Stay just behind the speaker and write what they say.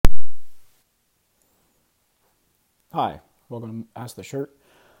Hi, welcome to Ask the Shirt.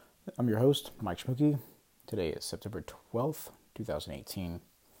 I'm your host, Mike Schmooky. Today is September 12th, 2018.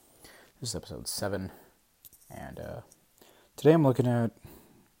 This is episode 7. And today I'm looking at,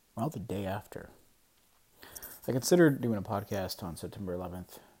 the day after. I considered doing a podcast on September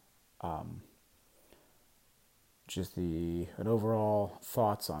 11th. Just an overall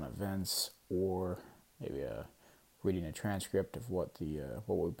thoughts on events, or maybe reading a transcript of what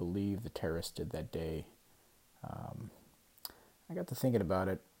we believe the terrorists did that day. I got to thinking about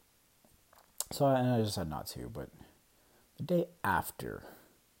it, so I decided not to, but the day after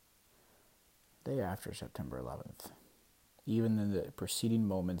September 11th, even in the preceding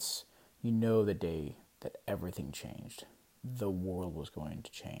moments, you know the day that everything changed. The world was going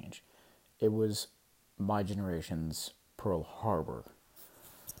to change. It was my generation's Pearl Harbor.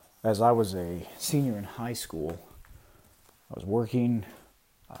 As I was a senior in high school, I was working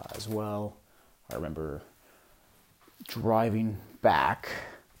as well. I remember driving back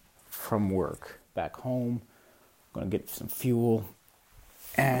from work, back home, going to get some fuel,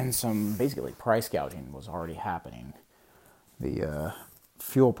 and some basically price gouging was already happening. The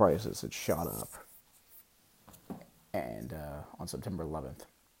fuel prices had shot up, and on September 11th.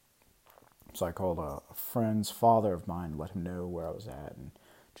 So I called a friend's father of mine to let him know where I was at, and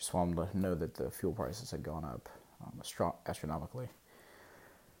just wanted to let him know that the fuel prices had gone up astronomically.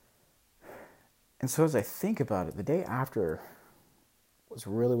 And so as I think about it, the day after was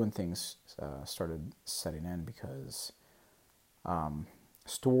really when things started setting in, because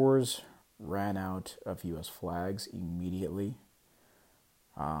stores ran out of U.S. flags immediately.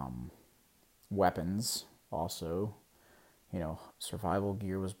 Weapons also, survival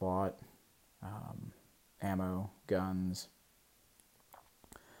gear was bought, ammo, guns.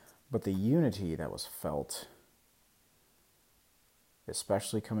 But the unity that was felt,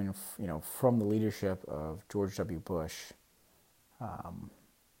 especially coming, from the leadership of George W. Bush,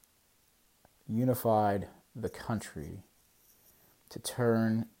 unified the country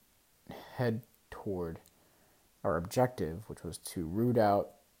to head toward our objective, which was to root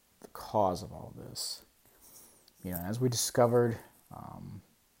out the cause of all this. As we discovered,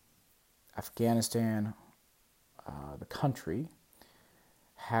 Afghanistan, the country,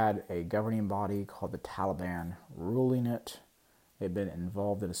 had a governing body called the Taliban ruling it. They'd been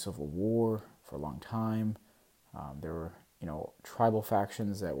involved in a civil war for a long time. There were, tribal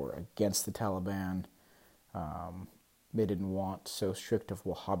factions that were against the Taliban. They didn't want so strict of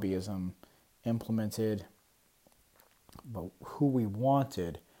Wahhabism implemented. But who we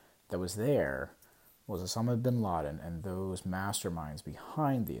wanted that was there was Osama bin Laden and those masterminds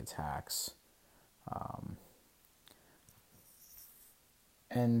behind the attacks.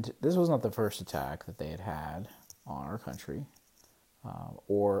 And this was not the first attack that they had on our country,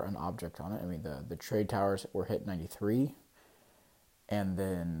 or an object on it. I mean, the trade towers were hit in 93, and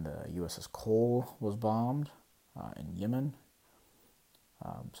then the USS Cole was bombed in Yemen.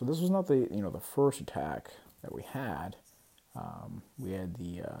 So this was not the first attack that we had. We had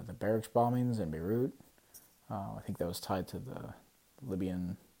the barracks bombings in Beirut. I think that was tied to the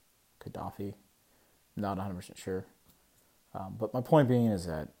Libyan Gaddafi. Not 100% sure. But my point being is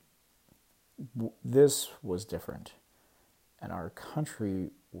that this was different, and our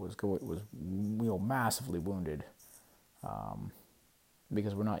country was massively wounded,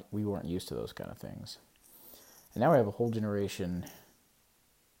 because we weren't used to those kind of things. And now we have a whole generation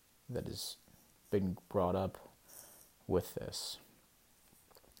that is being brought up with this.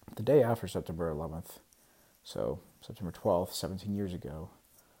 The day after September 11th, so September 12th, 17 years ago,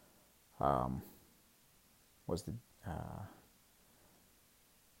 was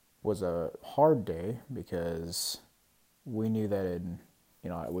a hard day, because we knew that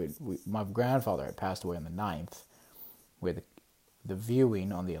my grandfather had passed away on the 9th. We had the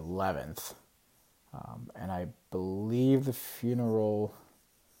viewing on the 11th, and I believe the funeral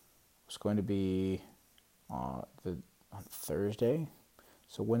was going to be on Thursday.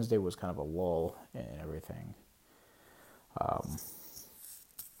 So Wednesday was kind of a lull in everything.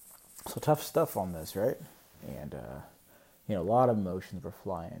 So tough stuff on this, right? And a lot of emotions were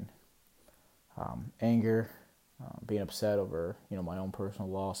flying. Anger, being upset over my own personal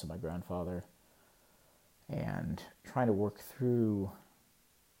loss of my grandfather, and trying to work through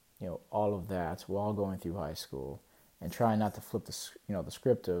all of that while going through high school, and trying not to flip the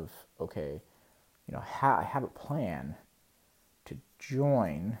script of, okay, I have a plan to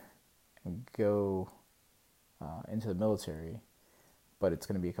join and go into the military, but it's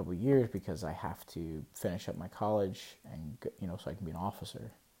going to be a couple of years because I have to finish up my college and so I can be an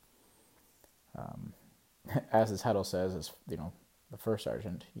officer. As the title says, as the first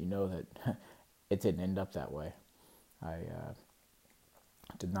sergeant, that it didn't end up that way. I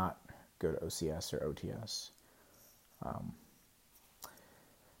did not go to OCS or OTS.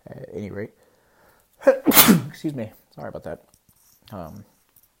 At any rate, excuse me, sorry about that. At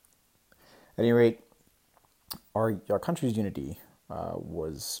any rate, our country's unity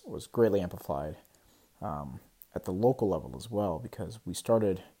was greatly amplified at the local level as well, because we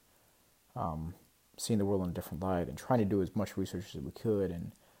started seeing the world in a different light and trying to do as much research as we could,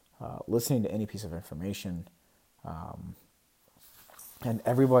 and listening to any piece of information. And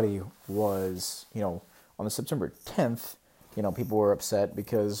everybody was, on the September 10th, people were upset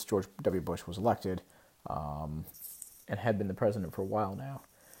because George W. Bush was elected and had been the president for a while now.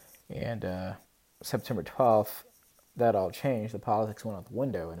 And September 12th, that all changed. The politics went out the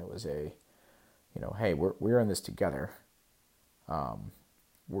window, and it was hey, we're in this together.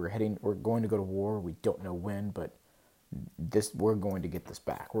 We're going to go to war. We don't know when, but we're going to get this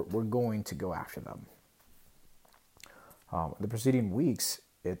back. We're going to go after them. The preceding weeks,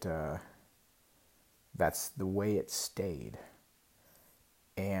 that's the way it stayed.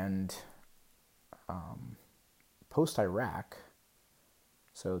 And post-Iraq,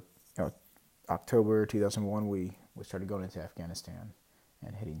 so October 2001, we started going into Afghanistan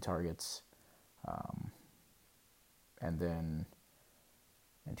and hitting targets. And then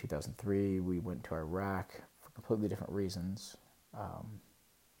in 2003, we went to Iraq for completely different reasons.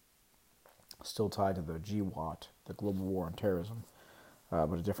 Still tied to the GWOT, the Global War on Terrorism,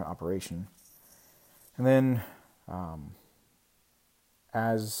 but a different operation. And then,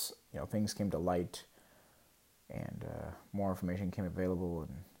 as things came to light, and more information came available,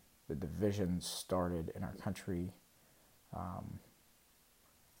 and the divisions started in our country.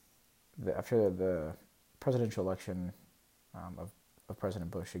 After the presidential election of President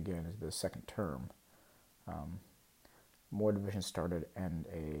Bush again, is the second term, more divisions started, and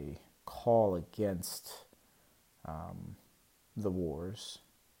a call against the wars,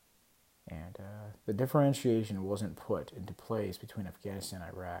 and the differentiation wasn't put into place between Afghanistan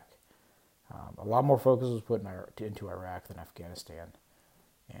and Iraq. A lot more focus was put into Iraq than Afghanistan,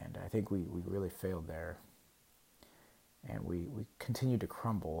 and I think we really failed there, and we continued to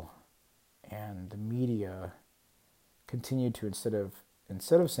crumble, and the media continued to, instead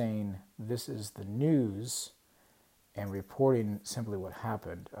of saying this is the news and reporting simply what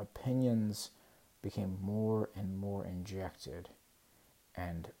happened, opinions became more and more injected,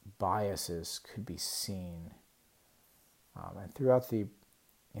 and biases could be seen. And throughout the,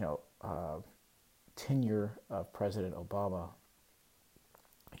 tenure of President Obama,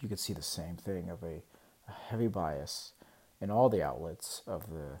 you could see the same thing of a heavy bias in all the outlets of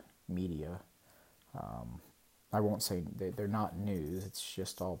the media. I won't say they're not news, it's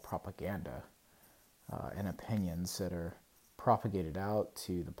just all propaganda and opinions that are propagated out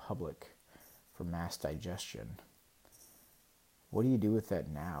to the public for mass digestion. What do you do with that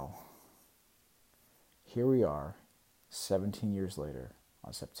now? Here we are, 17 years later,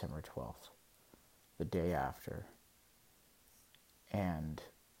 on September 12th, the day after, and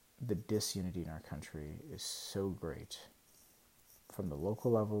the disunity in our country is so great, from the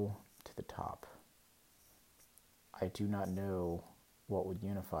local level to the top. I do not know what would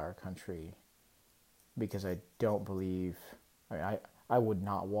unify our country, because I don't believe, I would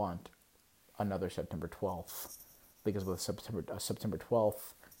not want another September 12th, because with September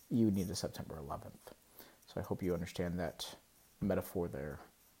 12th, you need a September 11th. So I hope you understand that metaphor there.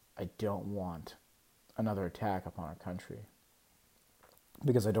 I don't want another attack upon our country,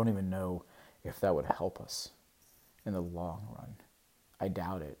 because I don't even know if that would help us in the long run. I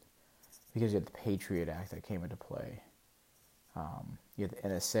doubt it, because you had the Patriot Act that came into play. You had the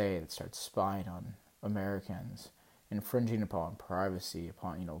NSA that starts spying on Americans, infringing upon privacy,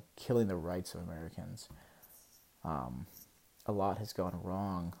 upon killing the rights of Americans. A lot has gone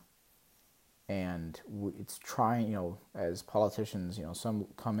wrong, and it's trying. As politicians, some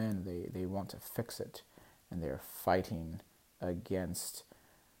come in, they want to fix it, and they're fighting against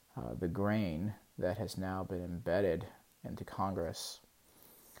the grain that has now been embedded into Congress.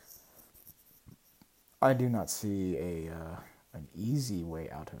 I do not see an easy way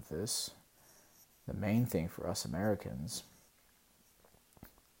out of this. The main thing for us Americans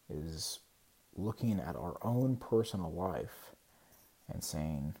is looking at our own personal life and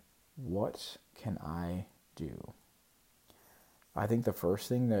saying, what can I do? I think the first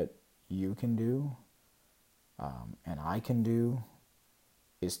thing that you can do, and I can do,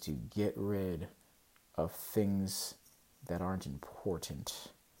 is to get rid of things that aren't important,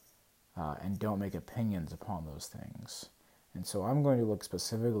 and don't make opinions upon those things. And so I'm going to look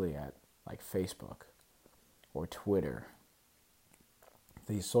specifically at Facebook or Twitter,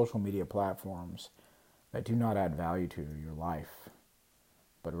 these social media platforms that do not add value to your life,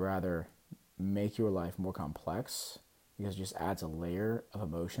 but rather make your life more complex, because it just adds a layer of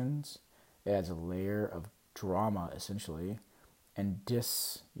emotions, it adds a layer of drama, essentially, and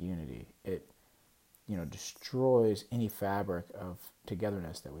disunity. It destroys any fabric of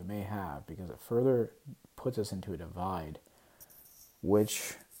togetherness that we may have, because it further puts us into a divide,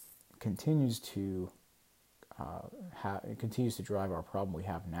 which continues to it continues to drive our problem we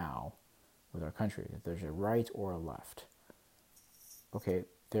have now with our country, that there's a right or a left. Okay,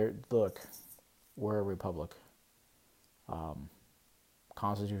 look, we're a republic,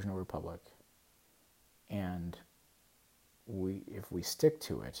 constitutional republic, and if we stick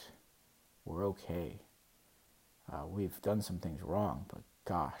to it, we're okay. We've done some things wrong, but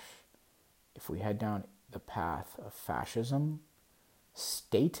gosh, if we head down the path of fascism,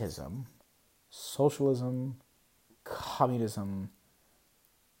 statism, socialism, communism,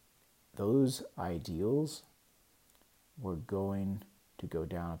 those ideals, we're going to go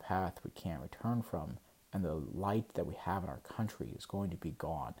down a path we can't return from, and the light that we have in our country is going to be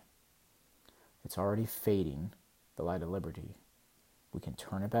gone. It's already fading, the light of liberty. We can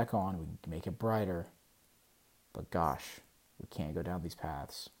turn it back on, we can make it brighter, but gosh, we can't go down these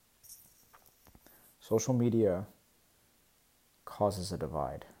paths. Social media causes a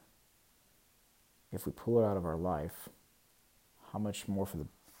divide. If we pull it out of our life, how much more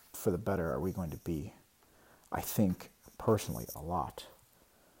for the better are we going to be? I think, personally, a lot.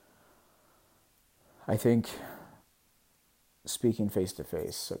 I think speaking face to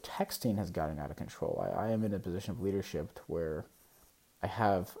face, so texting has gotten out of control. I am in a position of leadership where I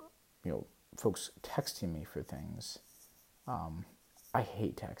have, folks texting me for things. I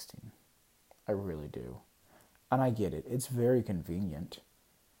hate texting. I really do. And I get it. It's very convenient.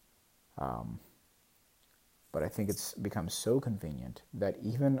 But I think it's become so convenient that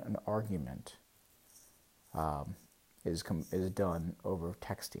even an argument is done over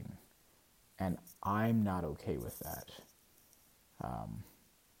texting. And I'm not okay with that.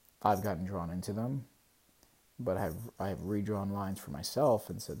 I've gotten drawn into them, but I have redrawn lines for myself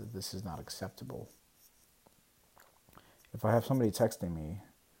and said that this is not acceptable. If I have somebody texting me,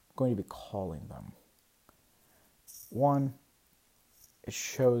 I'm going to be calling them. One, it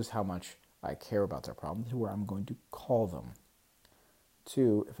shows how much I care about their problem, to where I'm going to call them.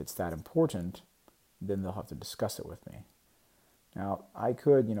 Two, if it's that important, then they'll have to discuss it with me. Now, I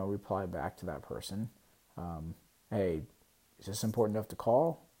could, reply back to that person, hey, is this important enough to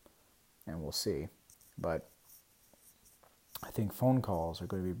call? And we'll see. But I think phone calls are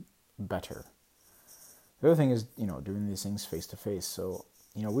going to be better. The other thing is, doing these things face to face. So,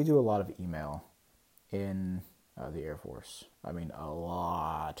 we do a lot of email in the Air Force. I mean, a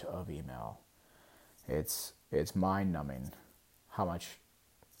lot of email. It's mind-numbing how much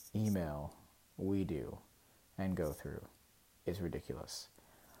email we do and go through. It's ridiculous.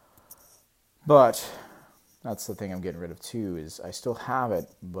 But that's the thing I'm getting rid of too, is I still have it,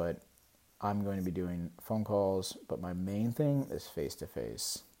 but I'm going to be doing phone calls. But my main thing is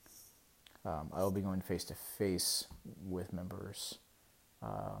face-to-face. I will be going face-to-face with members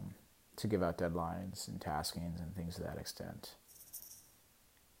to give out deadlines and taskings and things to that extent.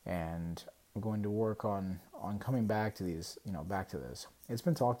 And I'm going to work on coming back to these, back to this. It's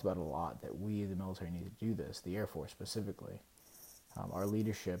been talked about a lot that we, the military, need to do this, the Air Force specifically. Our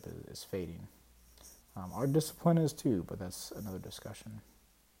leadership is fading. Our discipline is too, but that's another discussion.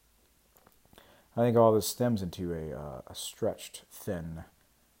 I think all this stems into a stretched thin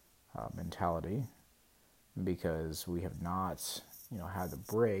mentality, because we have not, had the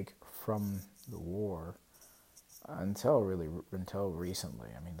break from the war until recently.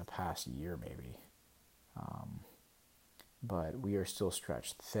 I mean, the past year maybe. But we are still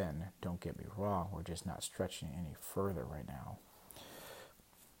stretched thin. Don't get me wrong. We're just not stretching any further right now.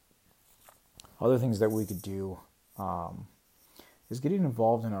 Other things that we could do is getting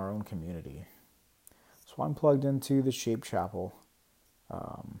involved in our own community. So I'm plugged into the Shape Chapel.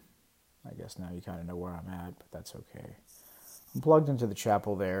 I guess now you kind of know where I'm at, but that's okay. I'm plugged into the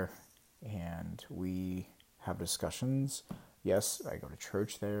chapel there, and we have discussions. Yes, I go to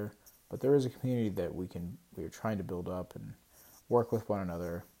church there, but there is a community that we are trying to build up and work with one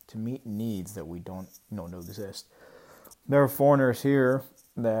another to meet needs that we don't know exist. There are foreigners here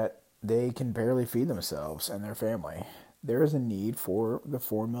that they can barely feed themselves and their family. There is a need for the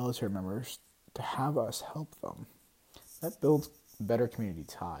foreign military members to have us help them. That builds better community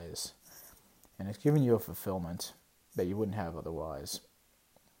ties, and it's giving you a fulfillment that you wouldn't have otherwise.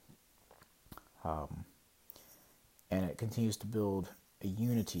 And it continues to build a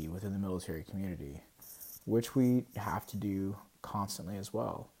unity within the military community, which we have to do constantly as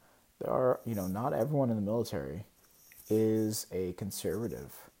well. there are, not everyone in the military is a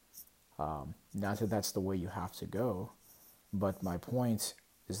conservative. Not that that's the way you have to go, but my point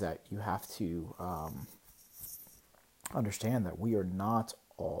is that you have to understand that we are not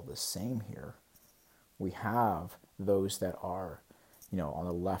all the same here. We have those that are, on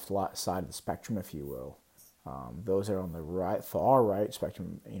the left side of the spectrum, if you will. Those that are on the right, far right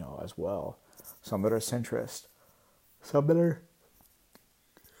spectrum, as well. Some that are centrist. Some that are,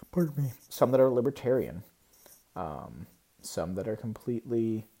 some that are libertarian. Some that are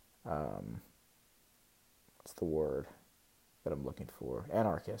completely, what's the word that I'm looking for?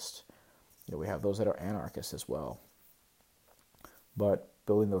 Anarchist. We have those that are anarchists as well. But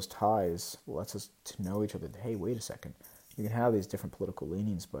building those ties lets us to know each other. Hey, wait a second. You can have these different political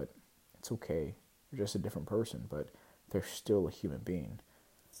leanings, but it's okay. You're just a different person, but they're still a human being.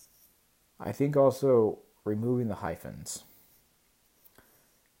 I think also removing the hyphens.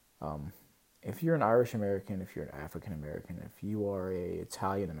 If you're an Irish American, if you're an African American, if you are a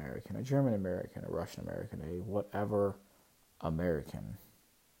Italian American, a German American, a Russian American, a whatever American,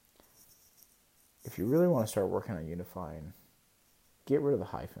 if you really want to start working on unifying, get rid of the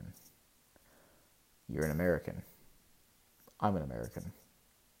hyphen. You're an American. I'm an American.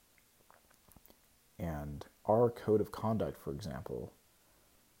 And our code of conduct, for example,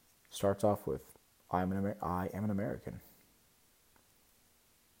 starts off with, I am an American.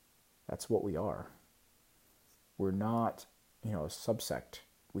 That's what we are. We're not, a subsect.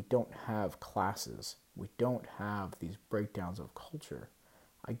 We don't have classes. We don't have these breakdowns of culture.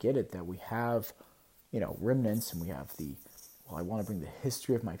 I get it that we have, remnants, and we have I want to bring the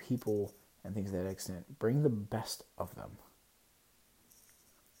history of my people and things to that extent. Bring the best of them.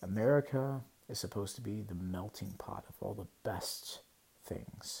 America is supposed to be the melting pot of all the best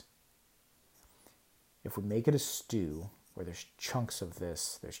things. If we make it a stew where there's chunks of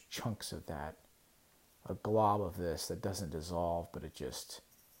this, there's chunks of that, a glob of this that doesn't dissolve, but it just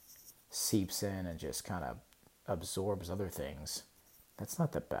seeps in and just kind of absorbs other things, that's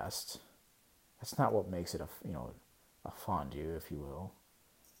not the best. That's not what makes it a fondue, if you will,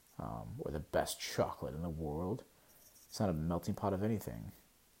 or the best chocolate in the world. It's not a melting pot of anything.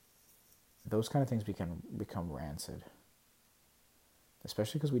 Those kind of things become rancid,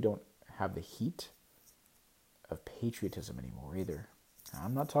 especially because we don't have the heat of patriotism anymore either. Now,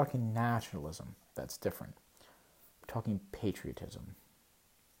 I'm not talking nationalism. That's different. I'm talking patriotism.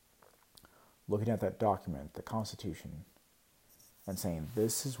 Looking at that document, the Constitution, and saying,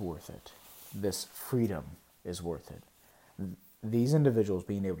 this is worth it. This freedom is worth it. These individuals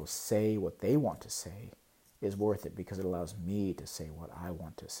being able to say what they want to say is worth it because it allows me to say what I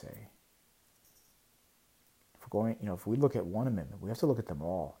want to say. If we look at one amendment, we have to look at them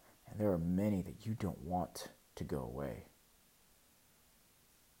all. And there are many that you don't want to go away.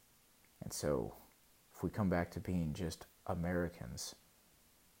 And so, if we come back to being just Americans,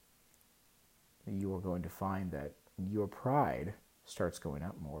 you are going to find that your pride starts going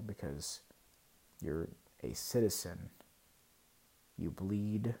up more because you're a citizen. You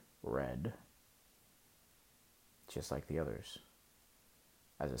bleed red, just like the others.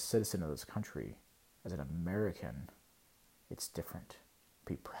 As a citizen of this country, as an American, it's different.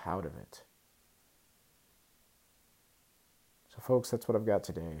 Be proud of it. So folks, that's what I've got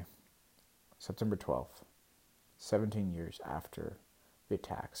today. September 12th, 17 years after the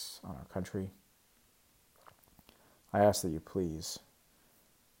attacks on our country. I ask that you please,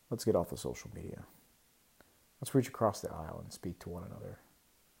 let's get off the social media. Let's reach across the aisle and speak to one another.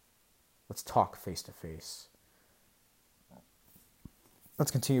 Let's talk face to face. Let's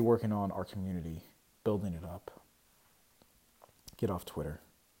continue working on our community, building it up. Get off Twitter.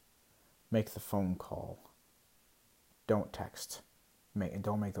 Make the phone call. Don't text.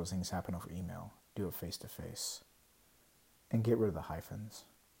 Don't make those things happen over email. Do it face to face. And get rid of the hyphens.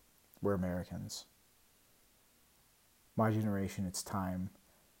 We're Americans. My generation, it's time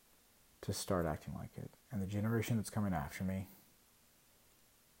to start acting like it. And the generation that's coming after me,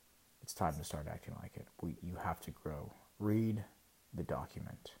 it's time to start acting like it. You have to grow. Read the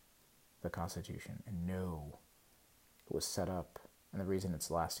document, the Constitution, and know it was set up. And the reason it's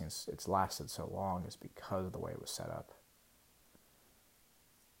lasted so long is because of the way it was set up.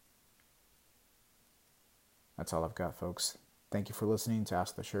 That's all I've got, folks. Thank you for listening to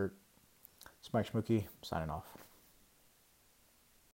Ask the Shirt. It's Mike Schmooky, signing off.